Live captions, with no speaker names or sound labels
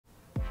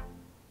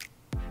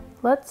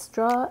Let's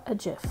draw a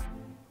GIF.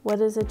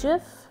 What is a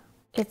GIF?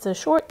 It's a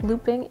short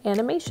looping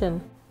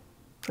animation.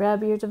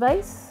 Grab your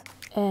device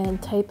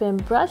and type in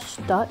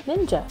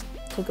Brush.Ninja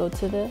to go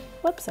to the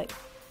website.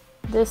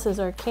 This is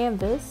our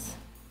canvas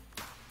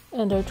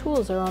and our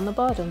tools are on the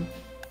bottom.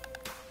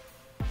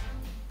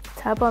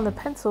 Tap on the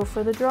pencil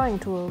for the drawing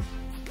tools.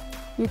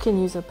 You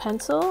can use a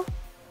pencil.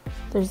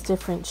 There's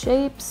different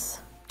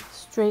shapes,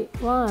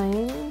 straight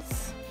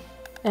lines,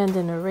 and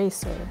an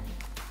eraser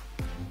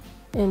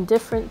in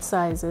different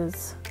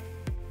sizes.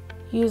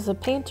 Use a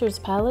painter's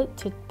palette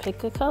to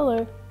pick a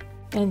color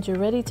and you're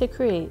ready to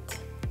create.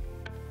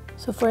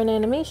 So for an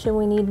animation,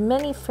 we need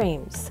many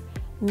frames,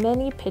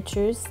 many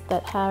pictures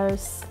that are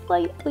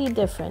slightly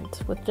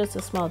different with just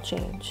a small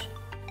change.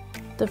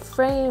 The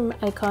frame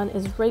icon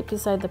is right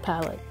beside the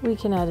palette. We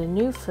can add a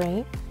new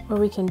frame or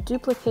we can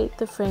duplicate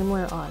the frame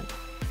we're on.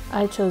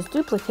 I chose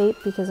duplicate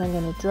because I'm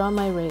going to draw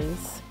my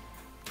rays.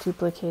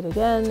 Duplicate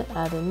again,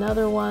 add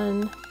another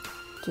one,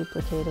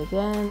 duplicate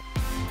again.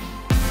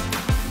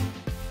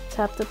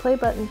 Tap the play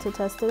button to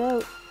test it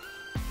out.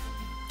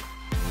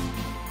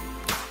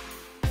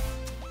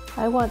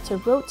 I want to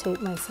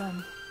rotate my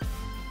sun.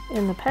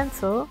 In the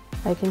pencil,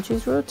 I can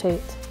choose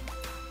rotate.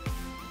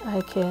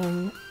 I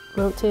can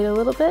rotate a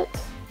little bit,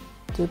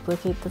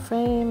 duplicate the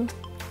frame,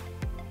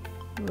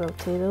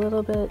 rotate a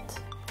little bit.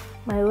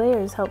 My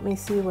layers help me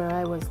see where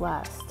I was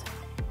last.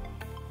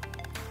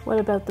 What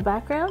about the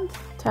background?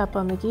 Tap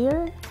on the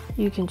gear.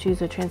 You can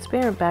choose a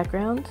transparent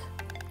background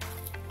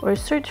or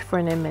search for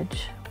an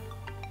image.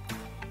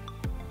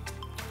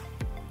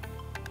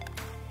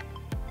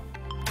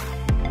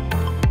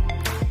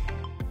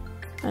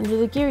 Under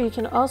the gear, you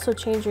can also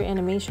change your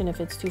animation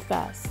if it's too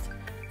fast.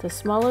 The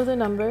smaller the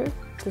number,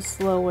 the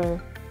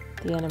slower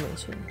the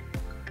animation.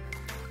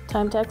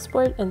 Time to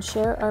export and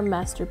share our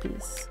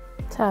masterpiece.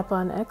 Tap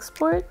on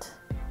export,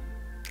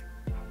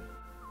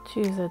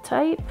 choose a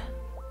type,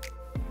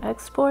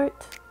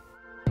 export,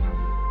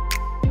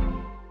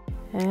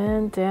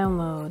 and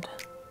download.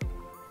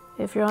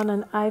 If you're on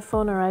an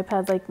iPhone or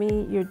iPad like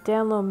me, your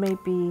download may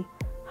be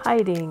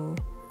hiding.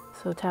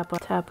 So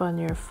tap on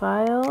your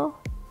file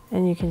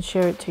and you can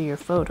share it to your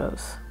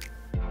photos.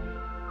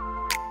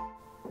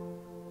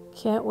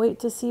 Can't wait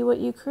to see what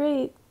you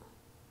create.